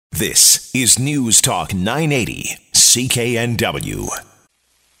This is News Talk 980 CKNW.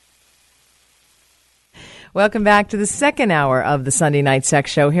 Welcome back to the second hour of the Sunday Night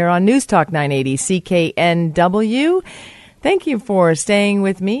Sex Show here on News Talk 980 CKNW. Thank you for staying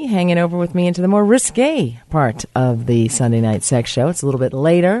with me, hanging over with me into the more risque part of the Sunday Night Sex Show. It's a little bit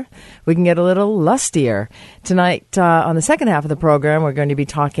later. We can get a little lustier. Tonight, on the second half of the program, we're going to be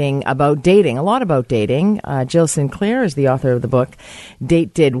talking about dating, a lot about dating. Jill Sinclair is the author of the book,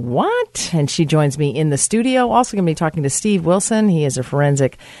 Date Did What? And she joins me in the studio. Also going to be talking to Steve Wilson. He is a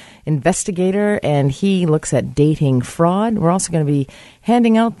forensic investigator, and he looks at dating fraud. We're also going to be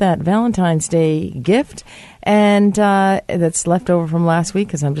handing out that Valentine's Day gift, and that's left over from last week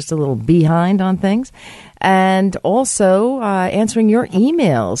because I'm just a little behind on things. And also answering your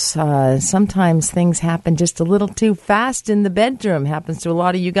emails. Sometimes things happen just a little too fast in the bedroom. Happens to a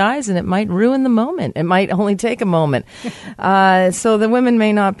lot of you guys, and it might ruin the moment. It might only take a moment. So the women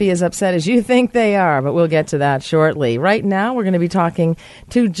may not be as upset as you think they are, but we'll get to that shortly. Right now, we're going to be talking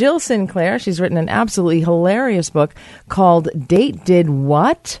to Jill Sinclair. She's written an absolutely hilarious book called Date Did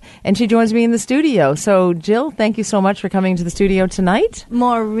What? And she joins me in the studio. So, Jill, thank you so much for coming to the studio tonight.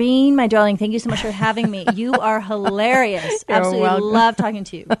 Maureen, my darling, thank you so much for having me. You are hilarious. You're Absolutely welcome. love talking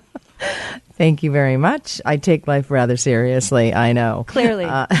to you. Thank you very much. I take life rather seriously, I know. Clearly,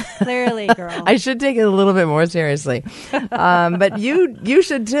 girl. I should take it a little bit more seriously. But you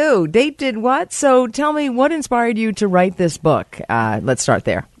should too. Date Did What? So tell me, what inspired you to write this book? Let's start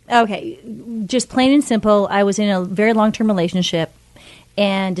there. Okay, just plain and simple. I was in a very long-term relationship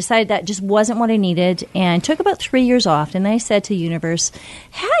and decided that just wasn't what I needed, and took about 3 years off. And I said to the universe,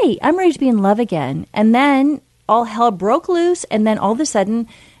 hey, I'm ready to be in love again. And then all hell broke loose, and then all of a sudden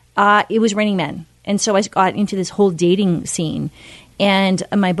it was raining men. And so I got into this whole dating scene. And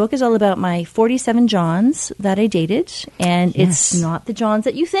my book is all about my 47 Johns that I dated. And Yes. it's not the Johns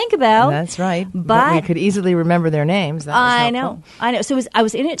that you think about. That's right. But we could easily remember their names. That was helpful. I know. So I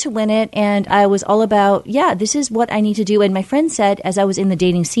was in it to win it, and I was all about, this is what I need to do. And my friend said, as I was in the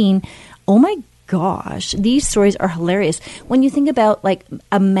dating scene, oh my gosh, these stories are hilarious. When you think about like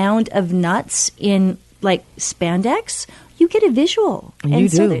amount of nuts in like spandex, you get a visual. You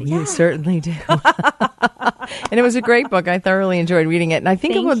do. You certainly do. And it was a great book. I thoroughly enjoyed reading it. And I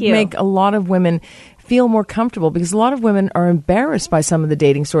think it would make a lot of women feel more comfortable, because a lot of women are embarrassed by some of the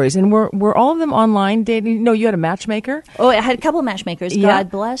dating stories. And were all of them online dating? No, you had a matchmaker? Oh, I had a couple of matchmakers. Yeah.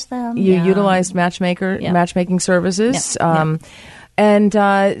 God bless them. You utilized matchmaking services. Yeah. And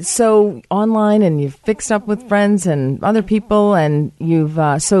so online, and you've fixed up with friends and other people, and you've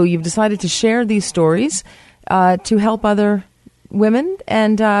decided to share these stories to help other women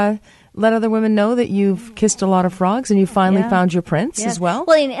and let other women know that you've kissed a lot of frogs and you finally found your prince as well.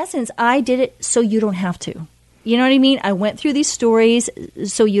 Well, in essence, I did it so you don't have to. You know what I mean? I went through these stories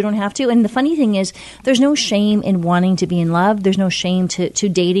so you don't have to. And the funny thing is, there's no shame in wanting to be in love. There's no shame to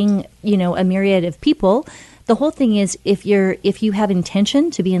dating, a myriad of people. The whole thing is, if you have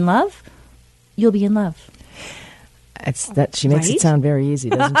intention to be in love, you'll be in love. She makes it sound very easy,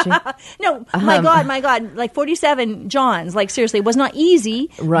 doesn't she? No, my God, like 47 Johns, like seriously, it was not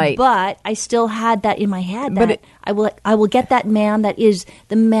easy. Right. But I still had that in my head that I will get that man that is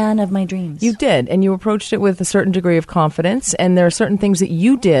the man of my dreams. You did, and you approached it with a certain degree of confidence, and there are certain things that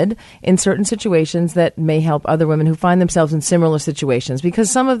you did in certain situations that may help other women who find themselves in similar situations, because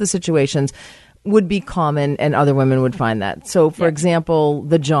some of the situations would be common and other women would find that. So, for example,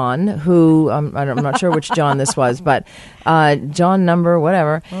 the John, who, I'm not sure which John this was, but John number,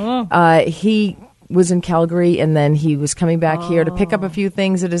 whatever, he was in Calgary, and then he was coming back here to pick up a few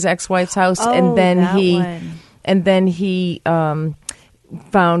things at his ex-wife's house, and then he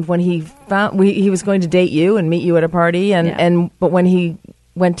found when he was going to date you and meet you at a party, but when he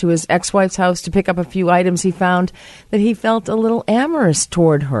went to his ex-wife's house to pick up a few items, he found that he felt a little amorous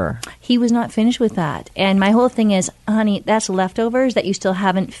toward her. He was not finished with that. And my whole thing is, honey, that's leftovers that you still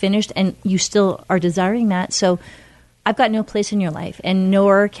haven't finished, and you still are desiring that. So I've got no place in your life, and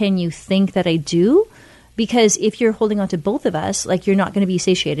nor can you think that I do, because if you're holding on to both of us, like, you're not going to be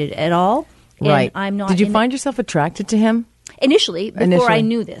satiated at all. Right. And I'm not. Did you find yourself attracted to him? Initially, before I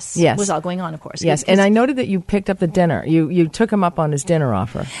knew this was all going on, of course. Yes, and I noted that you picked up the dinner. You took him up on his dinner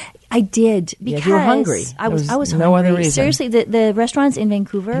offer. I did, because you were hungry. I was hungry. No other reason. Seriously, the restaurants in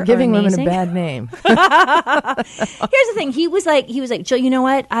Vancouver You're giving are amazing. women a bad name. Here's the thing. He was like, Jill, you know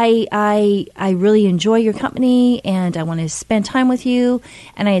what? I really enjoy your company, and I want to spend time with you.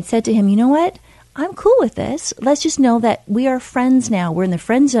 And I had said to him, you know what? I'm cool with this. Let's just know that we are friends now. We're in the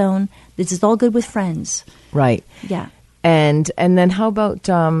friend zone. This is all good with friends. Right. Yeah. And then how about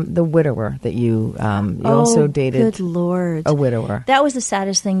the widower that you also dated? Good Lord. A widower. That was the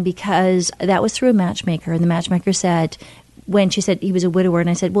saddest thing because that was through a matchmaker. And the matchmaker said, when she said he was a widower, and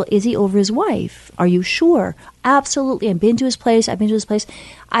I said, well, is he over his wife? Are you sure? Absolutely. I've been to his place.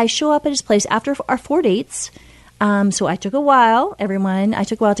 I show up at his place after our 4 dates. So I took a while, everyone. I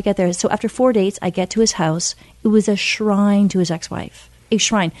took a while to get there. So after 4 dates, I get to his house. It was a shrine to his ex-wife. A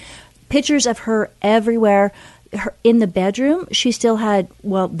shrine. Pictures of her everywhere. In the bedroom, they still had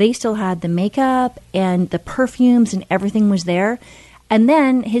the makeup and the perfumes and everything was there. And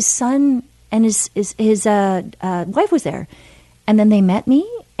then his son and his wife was there. And then they met me.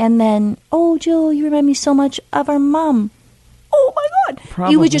 And then, oh, Jill, you remind me so much of our mom. Oh, my God.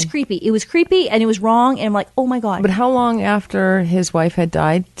 Probably. It was just creepy. It was creepy and it was wrong. And I'm like, oh, my God. But how long after his wife had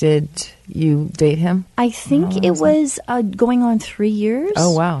died did you date him? I think it was going on 3 years.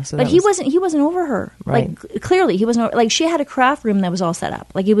 Oh, wow. So but he wasn't over her. Right. Like, clearly, he wasn't over, like, she had a craft room that was all set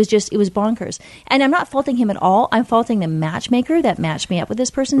up. Like, it was bonkers. And I'm not faulting him at all. I'm faulting the matchmaker that matched me up with this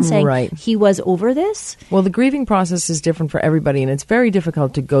person, saying he was over this. Well, the grieving process is different for everybody, and it's very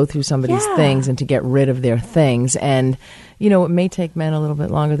difficult to go through somebody's things and to get rid of their things. And it may take men a little bit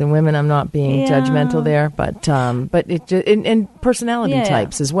longer than women. I'm not being judgmental there, but it and personality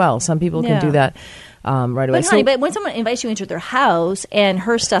types as well. Some people can do that right away. But honey, but when someone invites you into their house and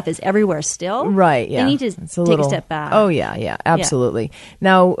her stuff is everywhere still, right? Yeah, you need to take a step back. Oh yeah, absolutely. Yeah.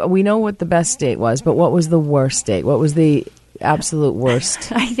 Now we know what the best date was, but what was the worst date? What was the absolute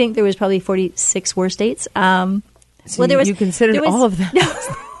worst? I think there was probably 46 worst dates. So you considered all of them.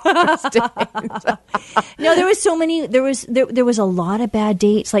 No, there was so many. There was a lot of bad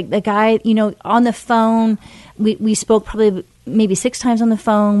dates. Like the guy, on the phone, we spoke probably maybe 6 times on the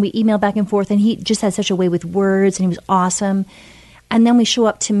phone. We emailed back and forth, and he just had such a way with words, and he was awesome. And then we show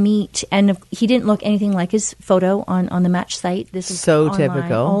up to meet, and he didn't look anything like his photo on the match site. This is so online.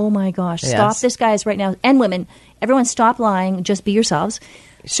 Typical. Oh my gosh! Yes. Stop this, guys, right now, and women. Everyone, stop lying. Just be yourselves.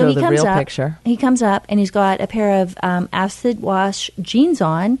 So he comes up, picture. He comes up and he's got a pair of acid wash jeans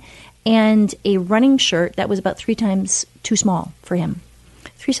on and a running shirt that was about 3 times too small for him.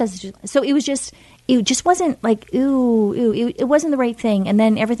 3 sizes. So it just wasn't like, it wasn't the right thing. And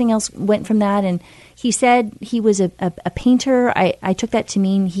then everything else went from that. And he said he was a painter. I took that to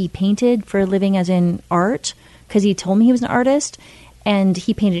mean he painted for a living, as in art, because he told me he was an artist. And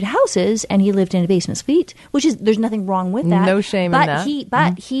he painted houses, and he lived in a basement suite, there's nothing wrong with that. No shame in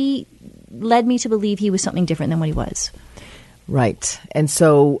that. He led me to believe he was something different than what he was. Right. And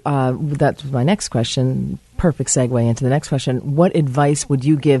so that's my next question. Perfect segue into the next question. What advice would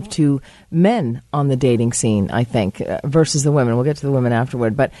you give to men on the dating scene, I think, versus the women? We'll get to the women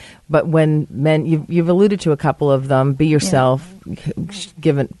afterward. But when men, you've alluded to a couple of them. Be yourself.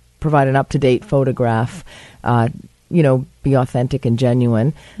 Provide an up-to-date photograph. Be authentic and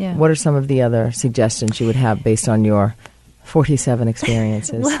genuine. Yeah. What are some of the other suggestions you would have based on your 47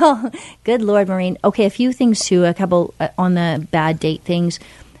 experiences? Well, good Lord, Maureen. Okay, a few things too, a couple on the bad date things.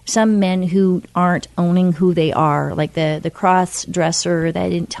 Some men who aren't owning who they are, like the cross-dresser that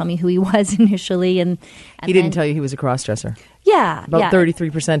didn't tell me who he was initially. And he didn't tell you he was a cross-dresser? Yeah. About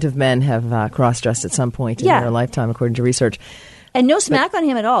 33% of men have cross-dressed at some point in their lifetime, according to research. And no smack on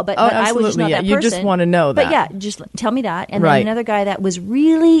him at all, but I was just not that person. You just want to know that. But yeah, just tell me that. And then another guy that was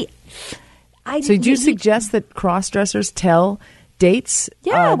really... So do you suggest that cross-dressers tell dates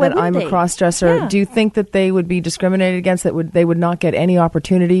that I'm a cross-dresser? Yeah. Do you think that they would be discriminated against, that they would not get any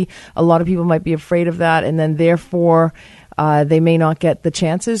opportunity? A lot of people might be afraid of that, and then therefore they may not get the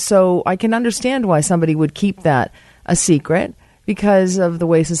chances. So I can understand why somebody would keep that a secret because of the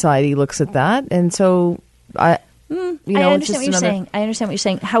way society looks at that. And so... I understand what you're saying. I understand what you're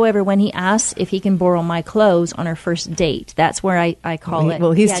saying. However, when he asks if he can borrow my clothes on our first date, that's where I call it.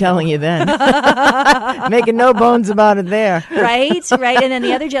 Well, he's telling you then. Making no bones about it there. Right. And then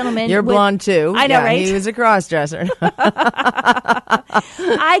the other gentleman... You're blonde too. I know, right? He was a cross-dresser.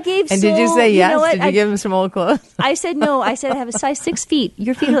 I gave And did you say yes? Did you give him some old clothes? I said no. I said I have a size 6 feet.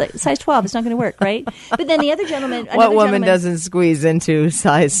 Your feet are like size 12. It's not going to work, right? But then the other gentleman... What woman doesn't squeeze into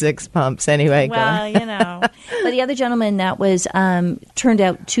size 6 pumps anyway? Well, But the other gentleman that was turned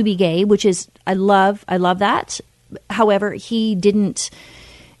out to be gay, which is I love that. However, he didn't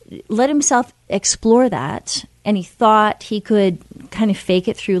let himself explore that, and he thought he could kind of fake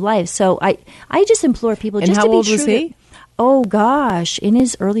it through life. So I just implore people and just how to be old true. Was he? Oh gosh, in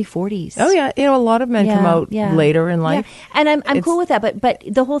his early 40s. Oh yeah, a lot of men come out later in life, and I'm cool with that. But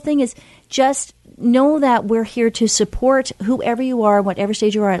the whole thing is just know that we're here to support whoever you are, whatever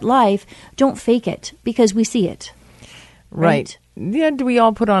stage you are at life. Don't fake it because we see it. Right. do we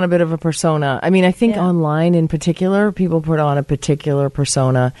all put on a bit of a persona? I mean, I think online in particular, people put on a particular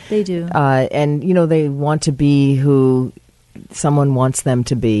persona. They do. And, they want to be who someone wants them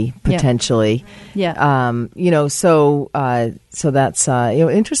to be, potentially. Yeah. So that's,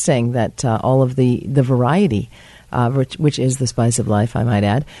 interesting that all of the variety, which is the spice of life, I might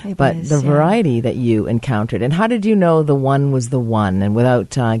add, the variety that you encountered. And how did you know the one was the one? And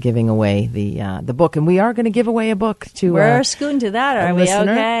without giving away the book, and we are going to give away a book to we're scooting to that, are we?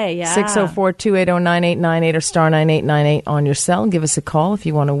 Listener. Okay, yeah. 604-280-9898 or star 9898 on your cell. Give us a call if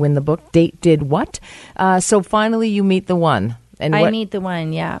you want to win the book. Date Did What? So finally, you meet the one. And I meet the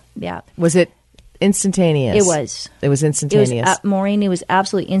one. Yeah. Was it instantaneous? It was. It was instantaneous. Maureen, it was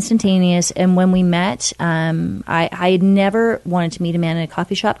absolutely instantaneous. And when we met, I had never wanted to meet a man in a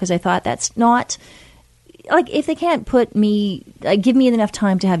coffee shop because I thought that's not, like, if they can't give me enough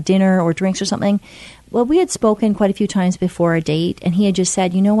time to have dinner or drinks or something. Well, we had spoken quite a few times before our date, and he had just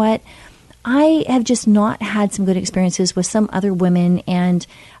said, you know what, I have just not had some good experiences with some other women, and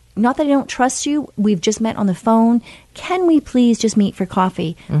not that I don't trust you. We've just met on the phone. Can we please just meet for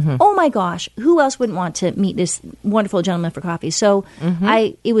coffee? Mm-hmm. Oh my gosh, who else wouldn't want to meet this wonderful gentleman for coffee? So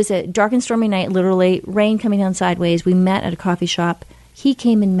it was a dark and stormy night, literally, rain coming down sideways. We met at a coffee shop. He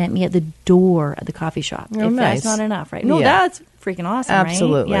came and met me at the door of the coffee shop. Oh, if nice. that's not enough, right? No, that's freaking awesome,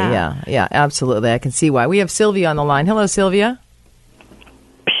 absolutely, right? Yeah, absolutely. I can see why. We have Sylvia on the line. Hello, Sylvia.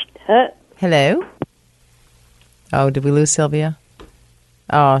 Hello. Oh, did we lose Sylvia?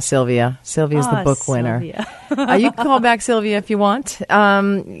 Oh, Sylvia. Sylvia's the book winner. You can call back Sylvia if you want.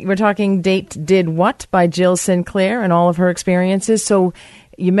 We're talking Date Did What by Jill Sinclair and all of her experiences. So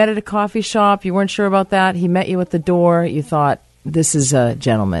you met at a coffee shop. You weren't sure about that. He met you at the door. You thought, this is a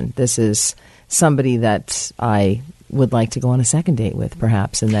gentleman. This is somebody that I would like to go on a second date with,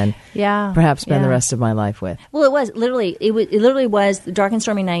 perhaps, and then perhaps spend the rest of my life with. Well, it was literally was the dark and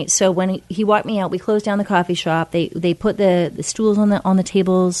stormy night. So when he walked me out, we closed down the coffee shop. They put the stools on the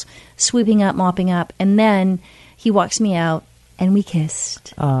tables, sweeping up, mopping up, and then he walks me out, and we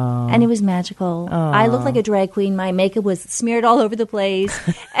kissed. Aww. And it was magical. Aww. I looked like a drag queen. My makeup was smeared all over the place,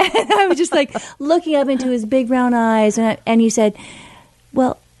 and I was just like looking up into his big brown eyes, and he said,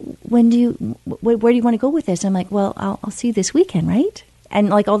 "Well, where do you want to go with this?" I'm like, well, I'll see you this weekend, right? And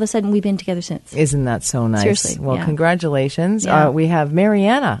like all of a sudden, we've been together since. Isn't that so nice? Seriously. Well, congratulations. Yeah. We have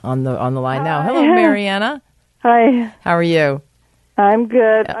Mariana on the line now. Hello, Hi. Mariana. Hi. How are you? I'm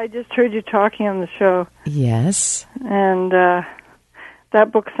good. I just heard you talking on the show, Yes. and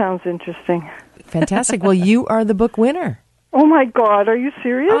that book sounds interesting. Fantastic. Well, you are the book winner. Oh, my God. Are you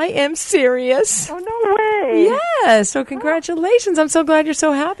serious? I am serious. Oh, no way. Yes. So congratulations. I'm so glad you're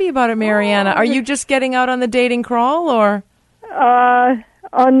so happy about it, Mariana. Are you just getting out on the dating crawl, or? No,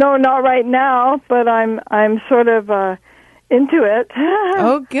 not right now, but I'm sort of into it.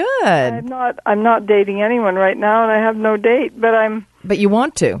 Oh, good. I'm not dating anyone right now, and I have no date, But you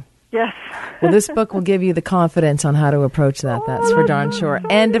want to. Yes. Well, this book will give you the confidence on how to approach that. That's for darn sure.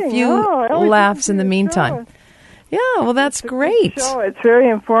 And a few laughs in the meantime. Yeah, well, that's great. It's very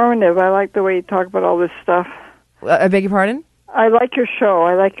informative. I like the way you talk about all this stuff. I beg your pardon? I like your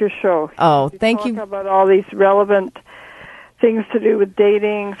show. Oh, thank you. Talk about all these relevant things to do with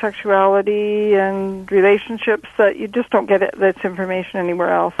dating, sexuality, and relationships that you just don't get this information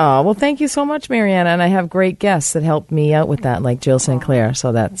anywhere else. Oh, well, thank you so much, Mariana. And I have great guests that help me out with that, like Jill Sinclair.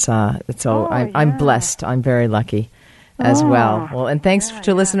 So that's I'm blessed. I'm very lucky as well. Well, and thanks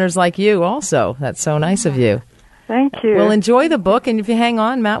to listeners like you also. That's so nice of you. Thank you. Well, enjoy the book, and if you hang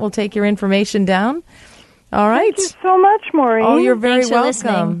on, Matt will take your information down. All right. Thank you so much, Maureen. Oh, you're very Thanks for welcome.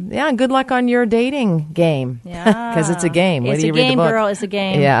 listening. Yeah, and good luck on your dating game. Yeah. Because it's a game. It's Whether you a read the game, book. girl. It's a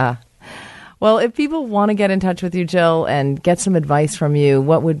game. Yeah. Well, if people want to get in touch with you, Jill, and get some advice from you,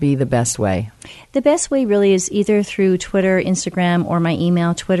 what would be the best way? The best way really is either through Twitter, Instagram, or my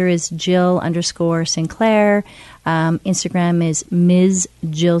email. Twitter is Jill_Sinclair. Instagram is Ms.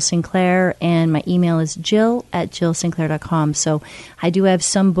 Jill Sinclair, and my email is jill@jillsinclair.com. So I do have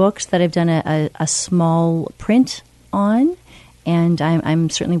some books that I've done a small print on, and I'm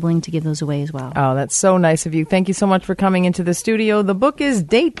certainly willing to give those away as well. Oh, that's so nice of you. Thank you so much for coming into the studio. The book is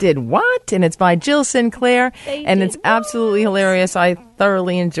Date Did What? And it's by Jill Sinclair. And it's absolutely hilarious. I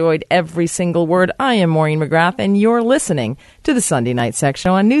thoroughly enjoyed every single word. I am Maureen McGrath, and you're listening to the Sunday Night Sex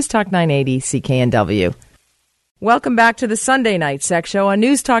Show on News Talk 980 CKNW. Welcome back to the Sunday Night Sex Show on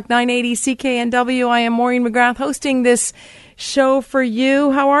News Talk 980 CKNW. I am Maureen McGrath hosting this show for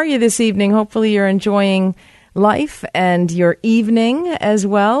you. How are you this evening? Hopefully you're enjoying life and your evening as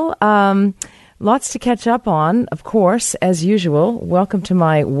well. Lots to catch up on, of course, as usual. Welcome to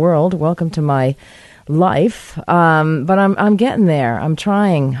my world. Welcome to my life. But I'm getting there. I'm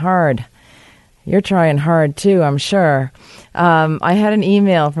trying hard. You're trying hard too, I'm sure. I had an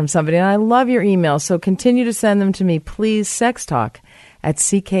email from somebody, and I love your emails, so continue to send them to me, please.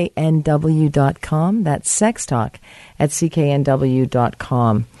 sextalk@cknw.com. That's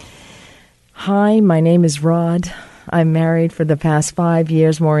sextalk@cknw.com. Hi, my name is Rod. I'm married for the past 5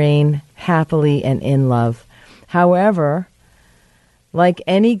 years, Maureen, happily and in love. However, like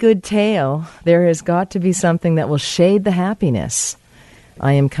any good tale, there has got to be something that will shade the happiness.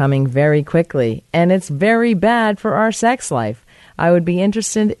 I am coming very quickly, and it's very bad for our sex life. I would be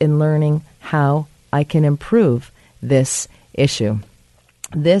interested in learning how I can improve this issue.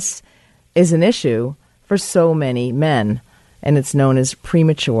 This is an issue for so many men, and it's known as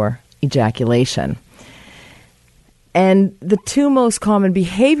premature ejaculation. And the two most common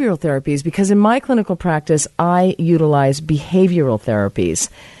behavioral therapies, because in my clinical practice, I utilize behavioral therapies,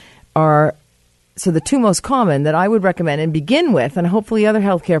 are so the two most common that I would recommend and begin with, and hopefully other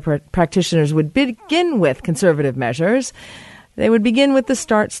healthcare practitioners would begin with conservative measures. They would begin with the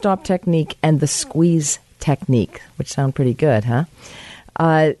start-stop technique and the squeeze technique, which sound pretty good, huh?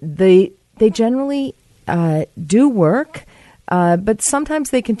 They generally do work, but sometimes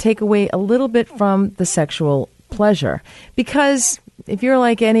they can take away a little bit from the sexual pleasure. Because if you're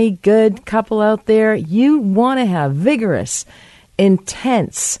like any good couple out there, you want to have vigorous,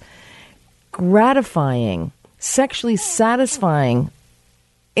 intense, gratifying, sexually satisfying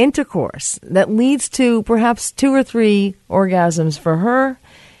intercourse that leads to perhaps 2 or 3 orgasms for her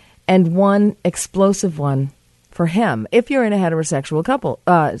and one explosive one for him, if you're in a heterosexual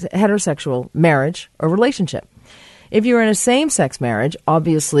heterosexual marriage or relationship. If you're in a same-sex marriage,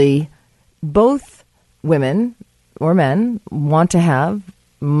 obviously both women or men want to have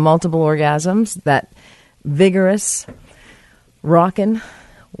multiple orgasms, that vigorous, rockin',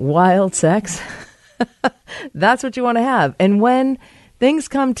 wild sex. That's what you want to have. And when things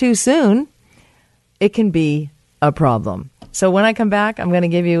come too soon, it can be a problem. So when I come back, I'm going to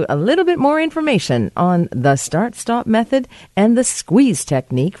give you a little bit more information on the start-stop method and the squeeze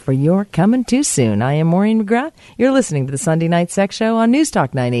technique for your coming too soon. I am Maureen McGrath. You're listening to the Sunday Night Sex Show on News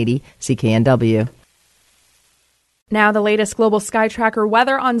Talk 980 CKNW. Now the latest global sky tracker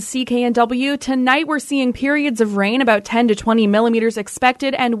weather on CKNW. Tonight we're seeing periods of rain, about 10 to 20 millimeters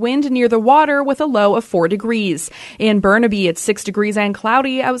expected, and wind near the water with a low of 4 degrees. In Burnaby, it's 6 degrees and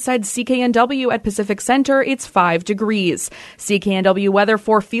cloudy. Outside CKNW at Pacific Center, it's 5 degrees. CKNW weather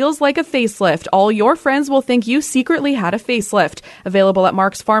for Feels Like a Facelift. All your friends will think you secretly had a facelift. Available at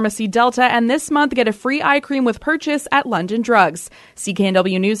Mark's Pharmacy Delta, and this month get a free eye cream with purchase at London Drugs.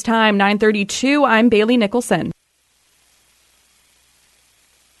 CKNW News Time, 9:32. I'm Bailey Nicholson.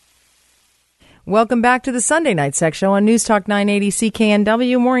 Welcome back to the Sunday Night Sex Show on News Talk 980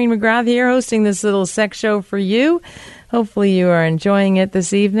 CKNW. Maureen McGrath here, hosting this little sex show for you. Hopefully you are enjoying it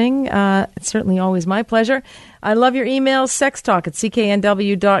this evening. It's certainly always my pleasure. I love your emails,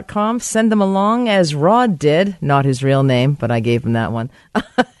 sextalk@cknw.com. Send them along as Rod did. Not his real name, but I gave him that one.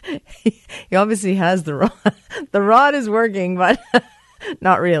 He obviously has the rod. The rod is working, but...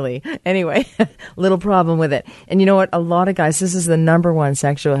 Not really. Anyway, little problem with it. And you know what? A lot of guys, this is the number one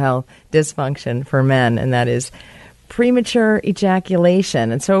sexual health dysfunction for men, and that is premature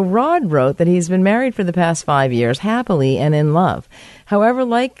ejaculation. And so Rod wrote that he's been married for the past 5 years, happily and in love. However,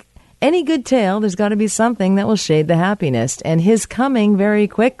 like any good tale, there's got to be something that will shade the happiness. And his coming very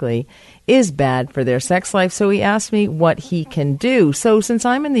quickly is bad for their sex life. So he asked me what he can do. So since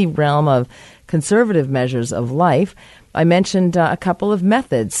I'm in the realm of conservative measures of life, I mentioned a couple of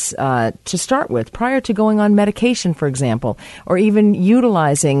methods to start with prior to going on medication, for example, or even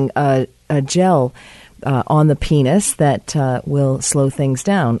utilizing a gel on the penis that will slow things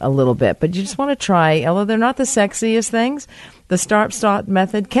down a little bit. But you just want to try, although they're not the sexiest things. The start-stop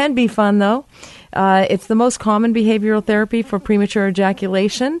method can be fun, though. It's the most common behavioral therapy for premature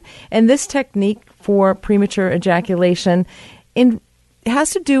ejaculation. And this technique for premature ejaculation it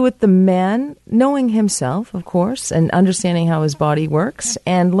has to do with the man knowing himself, of course, and understanding how his body works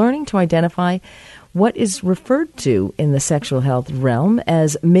and learning to identify what is referred to in the sexual health realm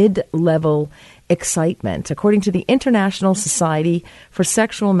as mid-level excitement, according to the International Society for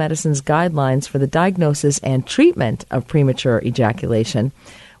Sexual Medicine's guidelines for the diagnosis and treatment of premature ejaculation.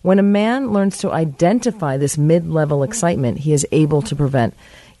 When a man learns to identify this mid-level excitement, he is able to prevent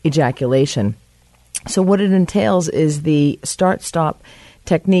ejaculation. So what it entails is the start-stop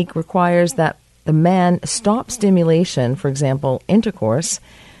technique requires that the man stop stimulation, for example, intercourse,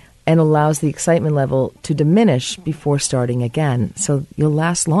 and allows the excitement level to diminish before starting again. So you'll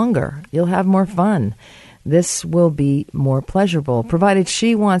last longer. You'll have more fun. This will be more pleasurable, provided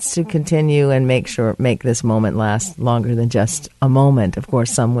she wants to continue and make this moment last longer than just a moment. Of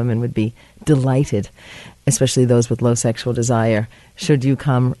course, some women would be delighted, especially those with low sexual desire, should you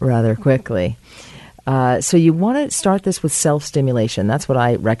come rather quickly. So you want to start this with self-stimulation. That's what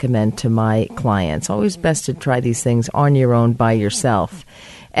I recommend to my clients. Always best to try these things on your own by yourself.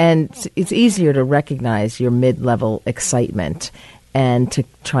 And it's easier to recognize your mid-level excitement and to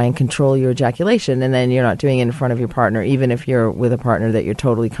try and control your ejaculation. And then you're not doing it in front of your partner, even if you're with a partner that you're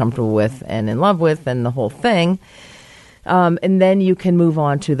totally comfortable with and in love with and the whole thing. And then you can move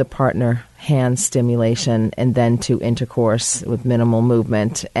on to the partner hand stimulation and then to intercourse with minimal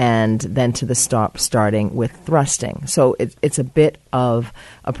movement and then to the starting with thrusting. So it's a bit of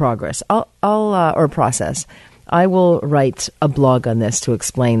a progress or a process. I will write a blog on this to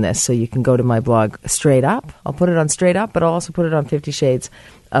explain this, so you can go to my blog Straight Up. I'll put it on Straight Up, but I'll also put it on 50 Shades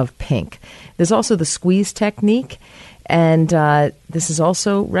of Pink. There's also the squeeze technique, and this is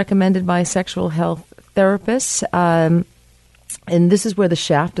also recommended by sexual health therapists. And this is where the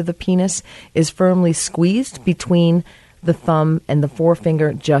shaft of the penis is firmly squeezed between the thumb and the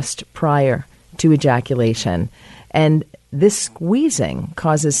forefinger just prior to ejaculation. And this squeezing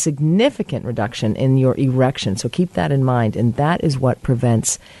causes significant reduction in your erection. So keep that in mind. And that is what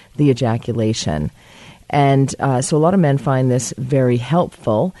prevents the ejaculation. And so a lot of men find this very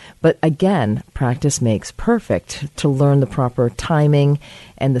helpful. But again, practice makes perfect, to learn the proper timing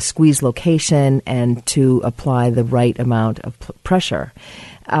and the squeeze location and to apply the right amount of pressure.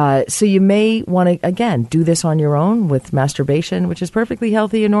 So you may want to, again, do this on your own with masturbation, which is perfectly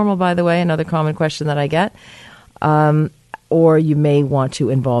healthy and normal, by the way, another common question that I get. Or you may want to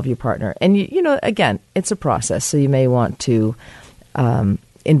involve your partner. And, you know, again, it's a process. So you may want to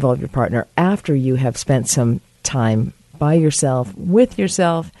involve your partner after you have spent some time by yourself, with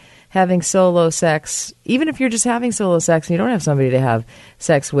yourself, having solo sex. Even if you're just having solo sex and you don't have somebody to have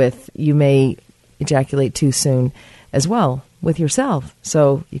sex with, you may ejaculate too soon as well with yourself.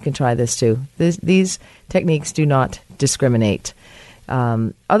 So you can try this too. These techniques do not discriminate.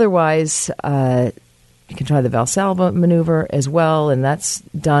 Otherwise, you can try the Valsalva maneuver as well, and that's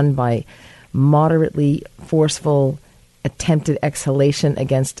done by moderately forceful attempted exhalation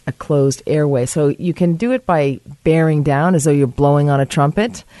against a closed airway. So you can do it by bearing down as though you're blowing on a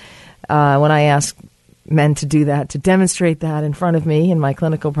trumpet. When I ask men to do that, to demonstrate that in front of me in my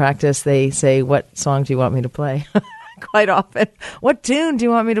clinical practice, they say, "What song do you want me to play?" Quite often. "What tune do you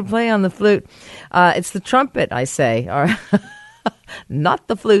want me to play on the flute?" It's the trumpet, I say, or not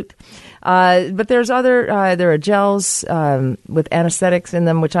the flute. But there's there are gels with anesthetics in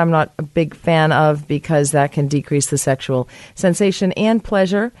them, which I'm not a big fan of because that can decrease the sexual sensation and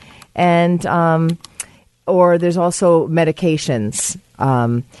pleasure. And or there's also medications,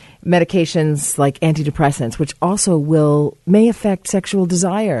 medications like antidepressants, which also may affect sexual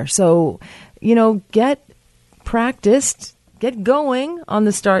desire. So, you know, get practiced, get going on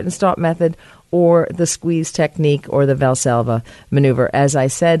the start and stop method, or the squeeze technique, or the Valsalva maneuver. As I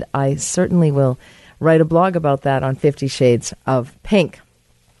said, I certainly will write a blog about that on 50 Shades of Pink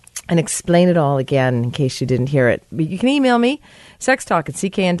and explain it all again in case you didn't hear it. But you can email me,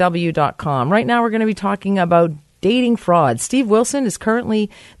 sextalk@cknw.com. Right now we're going to be talking about dating fraud. Steve Wilson is currently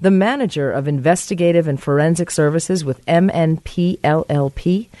the manager of investigative and forensic services with MNP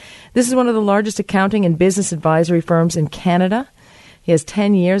LLP. This is one of the largest accounting and business advisory firms in Canada. He has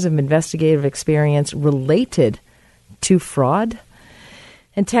 10 years of investigative experience related to fraud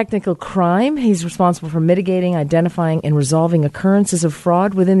and technical crime. He's responsible for mitigating, identifying, and resolving occurrences of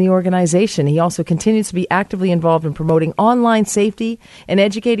fraud within the organization. He also continues to be actively involved in promoting online safety and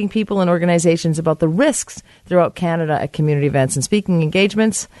educating people and organizations about the risks throughout Canada at community events and speaking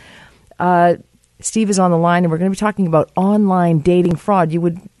engagements. Steve is on the line, and we're going to be talking about online dating fraud. You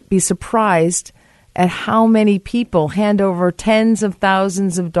would be surprised at how many people hand over tens of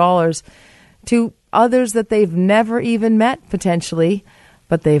thousands of dollars to others that they've never even met, potentially,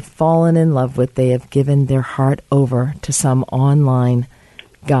 but they've fallen in love with. They have given their heart over to some online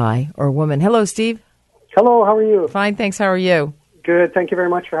guy or woman. Hello, Steve. Hello, how are you? Fine, thanks. How are you? Good. Thank you very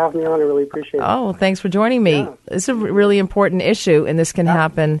much for having me on. I really appreciate it. Oh, well, thanks for joining me. Yeah. It's a really important issue, and this can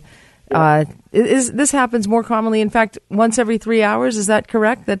happen. This happens more commonly, in fact, once every 3 hours. Is that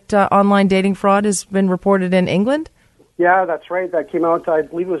correct, that online dating fraud has been reported in England? Yeah, that's right. That came out, I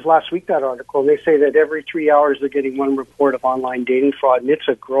believe it was last week, that article. And they say that every 3 hours they're getting one report of online dating fraud. And it's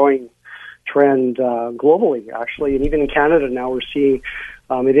a growing trend globally, actually. And even in Canada now we're seeing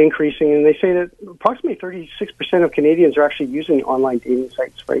it increasing, and they say that approximately 36% of Canadians are actually using online dating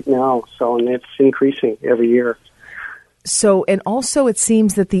sites right now. So, and it's increasing every year. So, and also it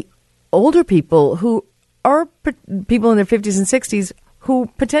seems that the older people who are people in their 50s and 60s who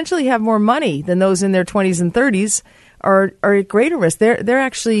potentially have more money than those in their 20s and 30s are at greater risk. They're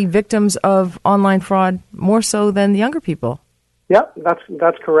actually victims of online fraud more so than the younger people. Yeah,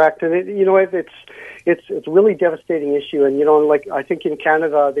 that's correct, and it's a really devastating issue. And like I think in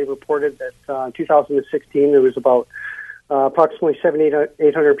Canada, they reported that in 2016 there was about approximately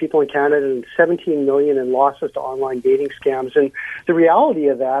 800 people in Canada and 17 million in losses to online dating scams. And the reality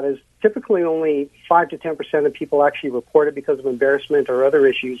of that is typically only 5 to 10% of people actually report it because of embarrassment or other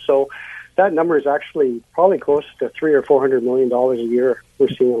issues. So that number is actually probably close to $300 or $400 million a year we're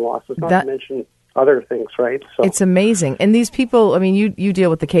seeing in losses. Not to mention other things, right? So it's amazing. And these people, I mean, you deal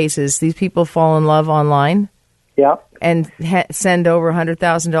with the cases. These people fall in love online. Yeah. And send over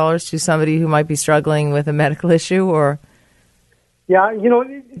 $100,000 to somebody who might be struggling with a medical issue, or yeah,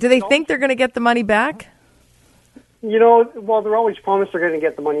 do they think they're going to get the money back? Well, they're always promised they're going to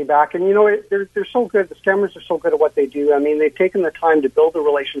get the money back, and they're so good. The scammers are so good at what they do. I mean, they've taken the time to build a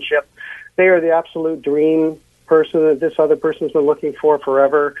relationship. They are the absolute dream person that this other person's been looking for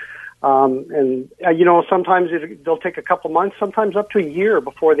forever. Sometimes they'll take a couple months, sometimes up to a year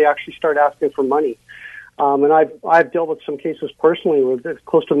before they actually start asking for money. And I've dealt with some cases personally where it's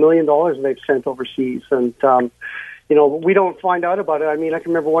close to $1 million they've sent overseas, and we don't find out about it. I mean, I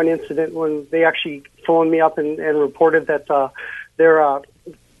can remember one incident when they actually phoned me up and reported that their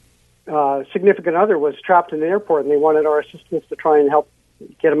significant other was trapped in an airport, and they wanted our assistance to try and help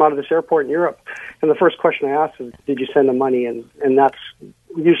get him out of this airport in Europe. And the first question I asked is, did you send them money? And that's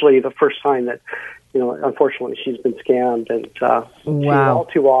usually the first sign that, unfortunately she's been scammed, and wow. All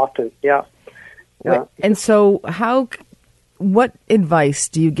too often. Yeah. Yeah. And so what advice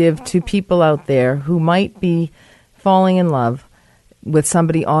do you give to people out there who might be falling in love with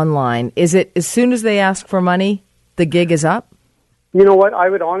somebody online? Is it as soon as they ask for money, the gig is up? You know what? I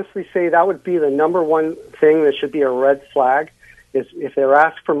would honestly say that would be the number one thing that should be a red flag. Is if they're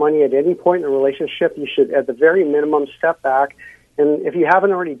asked for money at any point in a relationship, you should, at the very minimum, step back. And if you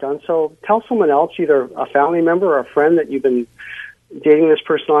haven't already done so, tell someone else, either a family member or a friend, that you've been dating this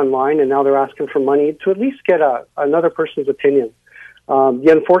person online and now they're asking for money, to at least get another person's opinion.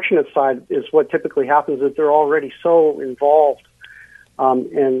 The unfortunate side is what typically happens is they're already so involved,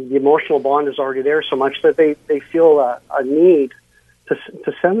 and the emotional bond is already there so much that they feel a need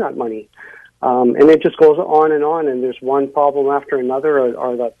to send that money. And it just goes on, and there's one problem after another,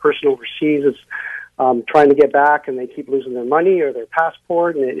 or the person overseas is trying to get back, and they keep losing their money or their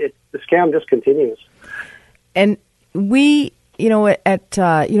passport, and the scam just continues. And we,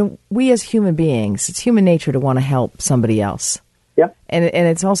 we as human beings, it's human nature to want to help somebody else. Yeah. And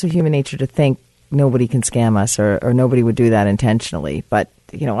it's also human nature to think nobody can scam us, or nobody would do that intentionally. But,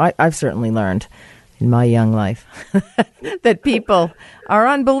 I've certainly learned in my young life that people are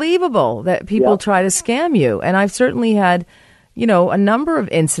unbelievable, that people try to scam you. And I've certainly had, a number of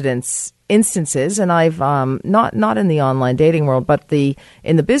instances, and I've not in the online dating world, but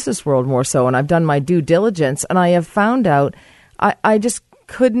in the business world more so. And I've done my due diligence, and I have found out I just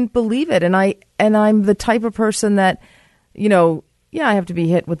couldn't believe it. And I'm the type of person that, I have to be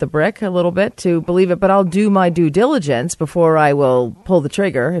hit with the brick a little bit to believe it, but I'll do my due diligence before I will pull the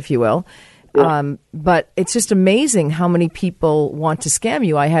trigger, if you will. Yeah. But it's just amazing how many people want to scam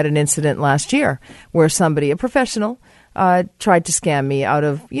you. I had an incident last year where somebody, a professional, tried to scam me out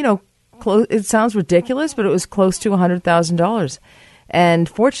of, it sounds ridiculous, but it was close to $100,000. And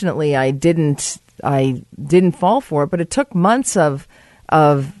fortunately, I didn't fall for it, but it took months of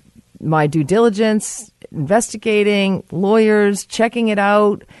my due diligence, investigating, lawyers, checking it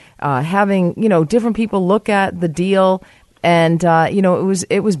out, having, different people look at the deal. And,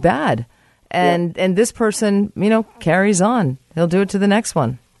 it was bad. And this person, carries on. He'll do it to the next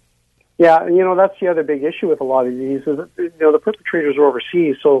one. Yeah, and that's the other big issue with a lot of these is that, the perpetrators are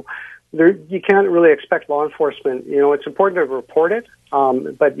overseas, so you can't really expect law enforcement. It's important to report it,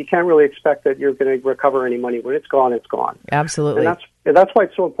 but you can't really expect that you're going to recover any money. When it's gone, it's gone. Absolutely. And that's why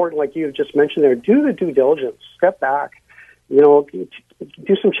it's so important, like you just mentioned there, do the due diligence, step back, do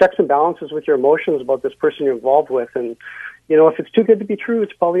some checks and balances with your emotions about this person you're involved with, and, if it's too good to be true,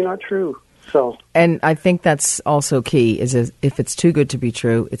 it's probably not true. So, and I think that's also key, is if it's too good to be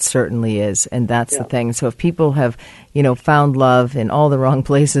true, it certainly is. And that's the thing. So if people have, found love in all the wrong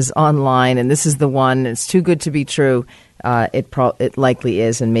places online, and this is the one, it's too good to be true, it likely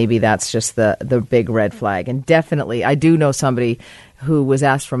is. And maybe that's just the big red flag. And definitely, I do know somebody who was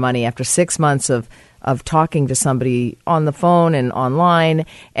asked for money after 6 months of of talking to somebody on the phone and online.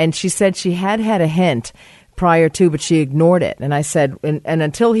 And she said she had a hint prior to, but she ignored it. And I said, and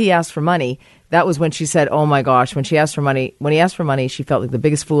until he asked for money, that was when she said, oh my gosh, when he asked for money, she felt like the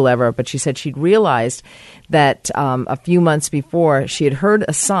biggest fool ever. But she said she'd realized that a few months before she had heard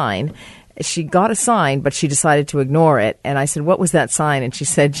a sign. She got a sign, but she decided to ignore it. And I said, what was that sign? And she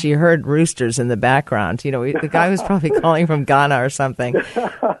said she heard roosters in the background. You know, the guy was probably calling from Ghana or something.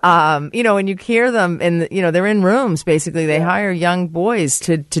 You know, and you hear them they're in rooms, basically. They hire young boys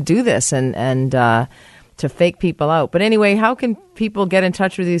to do this and to fake people out. But anyway, how can people get in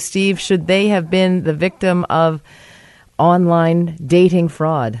touch with you, Steve, should they have been the victim of online dating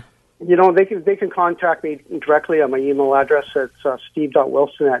fraud? You know, they can contact me directly on my email address. It's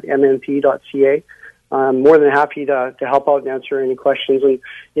steve.wilson@mnp.ca. I'm more than happy to help out and answer any questions. And,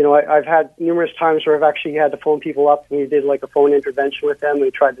 you know, I've had numerous times where I've actually had to phone people up and we did like a phone intervention with them.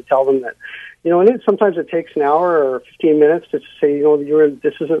 We tried to tell them that, you know, and sometimes it takes an hour or 15 minutes to say, you know,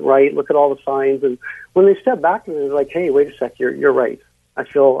 this isn't right. Look at all the signs. And when they step back and they're like, hey, wait a sec, you're right. I'm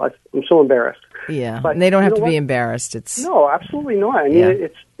so embarrassed. Yeah, but and they don't have to be embarrassed. No, absolutely not. I mean,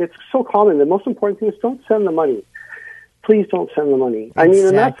 it's so common. The most important thing is don't send the money. Please don't send the money. I mean,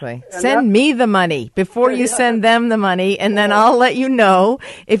 exactly. Send me the money before you send them the money, and then I'll let you know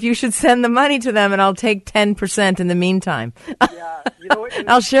if you should send the money to them, and I'll take 10% in the meantime. Yeah, you know what?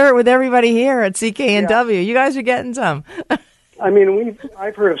 I'll share it with everybody here at CKNW. Yeah. You guys are getting some. I mean,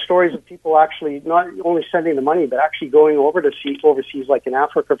 I've heard of stories of people actually not only sending the money, but actually going over to overseas, like in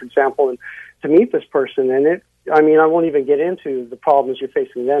Africa, for example, and to meet this person. And I won't even get into the problems you're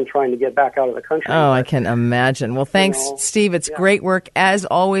facing then trying to get back out of the country. Oh, I can imagine. Well, thanks, Steve. It's great work. As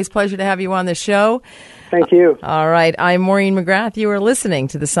always, pleasure to have you on the show. Thank you. All right. I'm Maureen McGrath. You are listening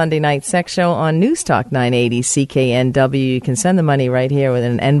to the Sunday Night Sex Show on News Talk 980 CKNW. You can send the money right here with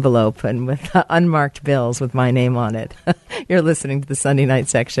an envelope and with unmarked bills with my name on it. You're listening to the Sunday Night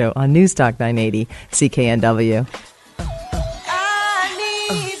Sex Show on News Talk 980 CKNW.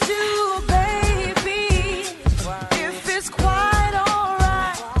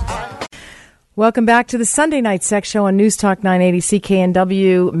 Welcome back to the Sunday Night Sex Show on News Talk 980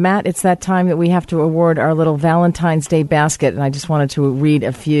 CKNW. Matt, it's that time that we have to award our little Valentine's Day basket, and I just wanted to read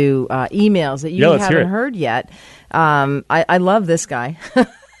a few emails that you haven't heard yet. I love this guy.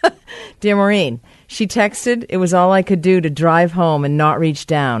 Dear Maureen, she texted, it was all I could do to drive home and not reach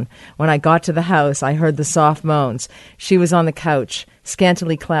down. When I got to the house, I heard the soft moans. She was on the couch,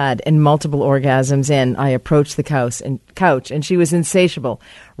 scantily clad and multiple orgasms in. I approached the couch and she was insatiable,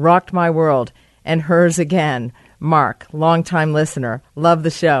 rocked my world. And hers again. Mark, longtime listener, love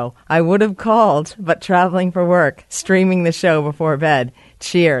the show. I would have called, but traveling for work, streaming the show before bed.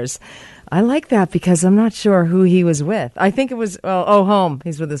 Cheers. I like that because I'm not sure who he was with. I think it was, home.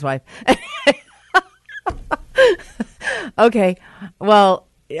 He's with his wife. Okay. Well,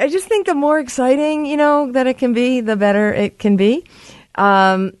 I just think the more exciting, that it can be, the better it can be.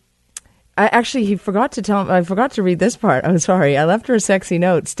 I forgot to read this part. I'm sorry. I left her a sexy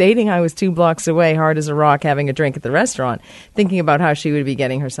note stating I was 2 blocks away, hard as a rock, having a drink at the restaurant, thinking about how she would be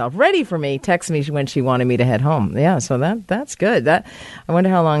getting herself ready for me. Text me when she wanted me to head home. Yeah, so that's good. I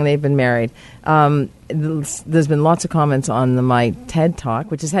wonder how long they've been married. There's been lots of comments on my TED Talk,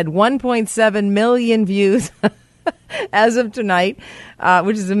 which has had 1.7 million views as of tonight,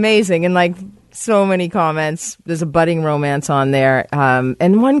 which is amazing. And so many comments. There's a budding romance on there.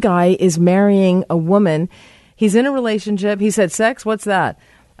 And one guy is marrying a woman. He's in a relationship. He said, sex, what's that?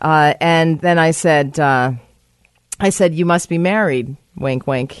 And then I said, you must be married. Wink,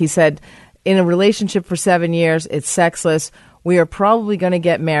 wink. He said, in a relationship for 7 years, it's sexless. We are probably going to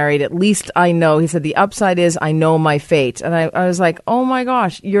get married. At least I know. He said, the upside is I know my fate. And I was like, oh my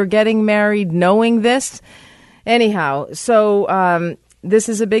gosh, you're getting married knowing this? Anyhow, so, this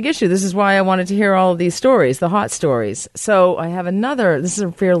is a big issue. This is why I wanted to hear all of these stories, the hot stories. So I have this is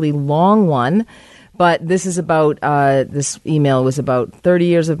a fairly long one, but this is about, this email was about 30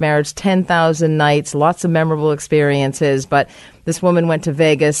 years of marriage, 10,000 nights, lots of memorable experiences. But this woman went to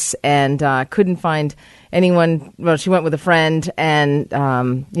Vegas and couldn't find anyone. Well, she went with a friend and,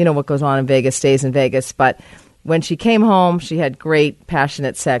 what goes on in Vegas stays in Vegas. But when she came home, she had great,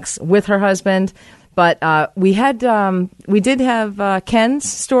 passionate sex with her husband. But we did have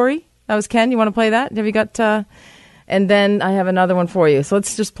Ken's story. That was Ken. You want to play that? Have you got? And then I have another one for you. So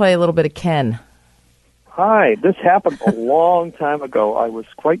let's just play a little bit of Ken. Hi. This happened a long time ago. I was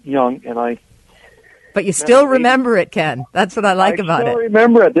quite young, and But you still remember it, Ken. That's what I like about it. I still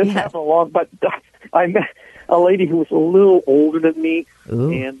remember it. This happened but I met a lady who was a little older than me,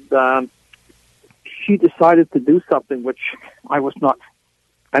 Ooh. And she decided to do something which I was not,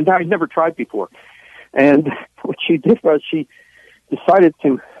 and I'd never tried before. And what she did was she decided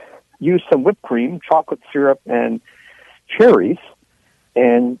to use some whipped cream, chocolate syrup, and cherries,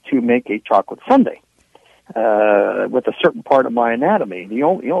 and to make a chocolate sundae with a certain part of my anatomy. The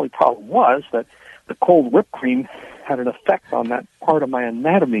only problem was that the cold whipped cream had an effect on that part of my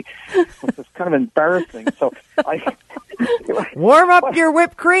anatomy, which was kind of embarrassing. So I warm up your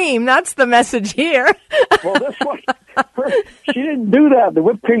whipped cream. That's the message here. Well, this one, she didn't do that. The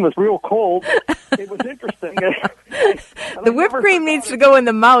whipped cream was real cold. It was interesting. The whipped cream needs to go in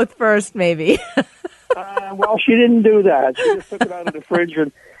the mouth first, maybe. Well, she didn't do that. She just took it out of the fridge,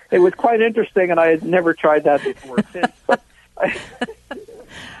 and it was quite interesting, and I had never tried that before since. But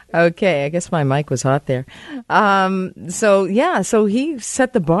Okay, I guess my mic was hot there. So he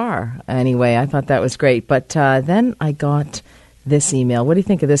set the bar anyway. I thought that was great. But then I got this email. What do you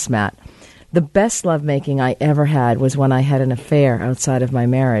think of this, Matt? The best lovemaking I ever had was when I had an affair outside of my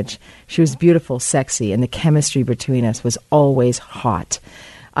marriage. She was beautiful, sexy, and the chemistry between us was always hot.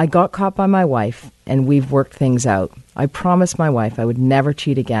 I got caught by my wife, and we've worked things out. I promised my wife I would never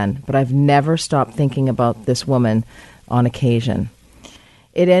cheat again, but I've never stopped thinking about this woman on occasion.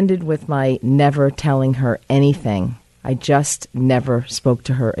 It ended with my never telling her anything. I just never spoke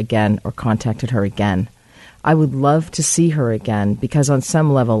to her again or contacted her again. I would love to see her again because on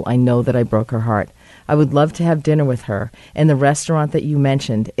some level I know that I broke her heart. I would love to have dinner with her in the restaurant that you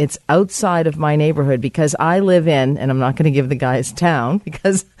mentioned. It's outside of my neighborhood because I live in, and I'm not going to give the guy's town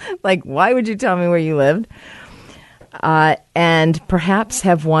because, why would you tell me where you lived? And perhaps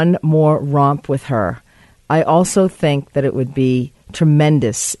have one more romp with her. I also think that it would be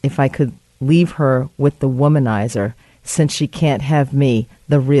tremendous if I could leave her with the womanizer since she can't have me,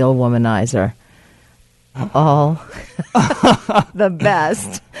 the real womanizer. All the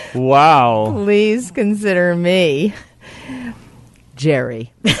best. Wow. Please consider me.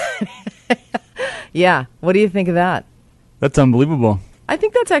 Jerry. Yeah. What do you think of that? That's unbelievable. I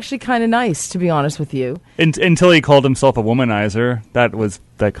think that's actually kind of nice, to be honest with you. Until he called himself a womanizer.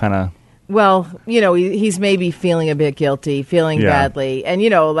 That kind of... Well, he's maybe feeling a bit guilty, feeling badly. And,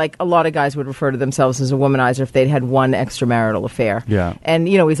 a lot of guys would refer to themselves as a womanizer if they'd had one extramarital affair. Yeah. And,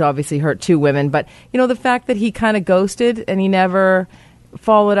 he's obviously hurt two women. But, the fact that he kind of ghosted and he never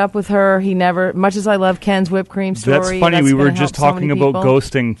followed up with her, he never, much as I love Ken's whipped cream story. That's funny. We were just talking about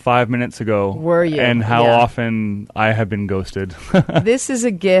ghosting 5 minutes ago. Were you? And how often I have been ghosted. This is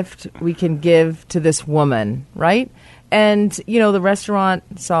a gift we can give to this woman, right? And, the restaurant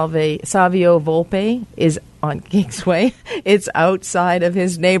Savio Volpe is on Kingsway. It's outside of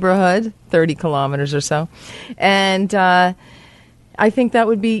his neighborhood, 30 kilometers or so. And I think that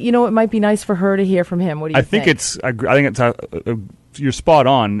would be, it might be nice for her to hear from him. What do you think? I think it's you're spot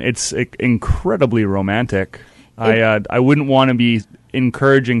on. It's incredibly romantic. I wouldn't want to be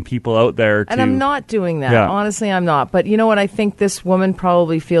encouraging people out there to... And I'm not doing that. Yeah. Honestly, I'm not. But you know what? I think this woman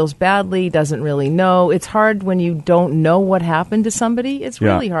probably feels badly, doesn't really know. It's hard when you don't know what happened to somebody. It's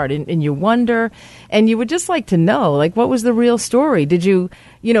really hard. And you wonder. And you would just like to know, what was the real story? Did you,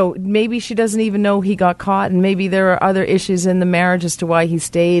 maybe she doesn't even know he got caught, and maybe there are other issues in the marriage as to why he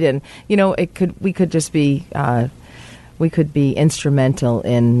stayed. And, we could just be... we could be instrumental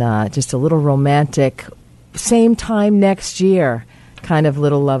in just a little romantic, same time next year kind of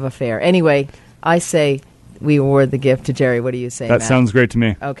little love affair. Anyway, I say we award the gift to Jerry. What do you say, That Matt? sounds great to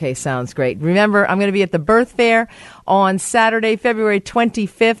me. Okay, sounds great. Remember, I'm going to be at the Birth Fair on Saturday, February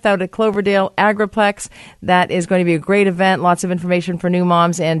 25th out at Cloverdale Agriplex. That is going to be a great event. Lots of information for new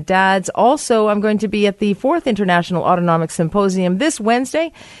moms and dads. Also, I'm going to be at the 4th International Autonomic Symposium this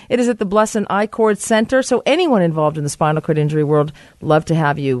Wednesday. It is at the Blesson I-Cord Center. So anyone involved in the spinal cord injury world, love to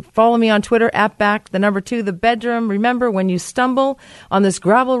have you. Follow me on Twitter, @back2, the bedroom. Remember, when you stumble on this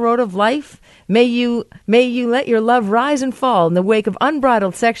gravel road of life, may you let your love rise and fall in the wake of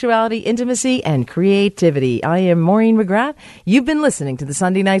unbridled sexuality, intimacy, and creativity. I am Maureen McGrath. You've been listening to the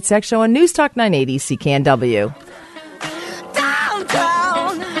Sunday Night Sex Show on News Talk 980 CKNW.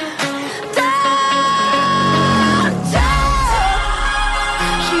 Downtown,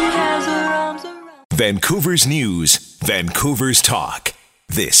 she has her arms around. Vancouver's News, Vancouver's Talk.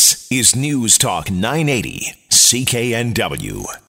 This is News Talk 980 CKNW.